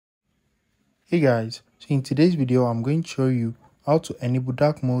Hey guys, so in today's video I'm going to show you how to enable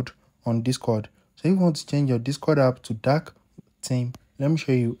dark mode on Discord. So if you want to change your Discord app to dark theme, let me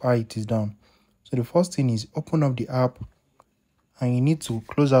show you how it is done. So the first thing is open up the app and you need to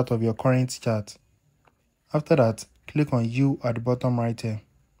close out of your current chat. After that, click on You at the bottom right here.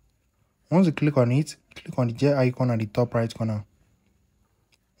 Once you click on it, click on the jet icon at the top right corner.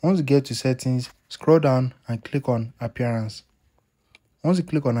 Once you get to settings, scroll down and click on appearance. Once you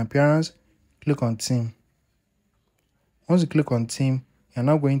click on appearance, click on theme. Once you click on theme, you're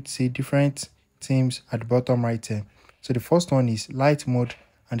now going to see different themes at the bottom right here. So the first one is light mode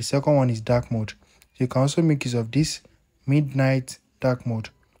and the second one is dark mode. So you can also make use of this midnight dark mode,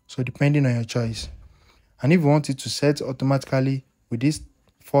 so depending on your choice. And if you want it to set automatically with this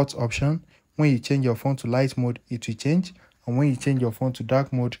fourth option, when you change your phone to light mode, it will change, and when you change your phone to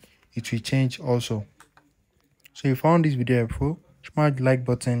dark mode, it will change also. So if you found this video helpful, smash the like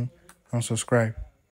button and subscribe.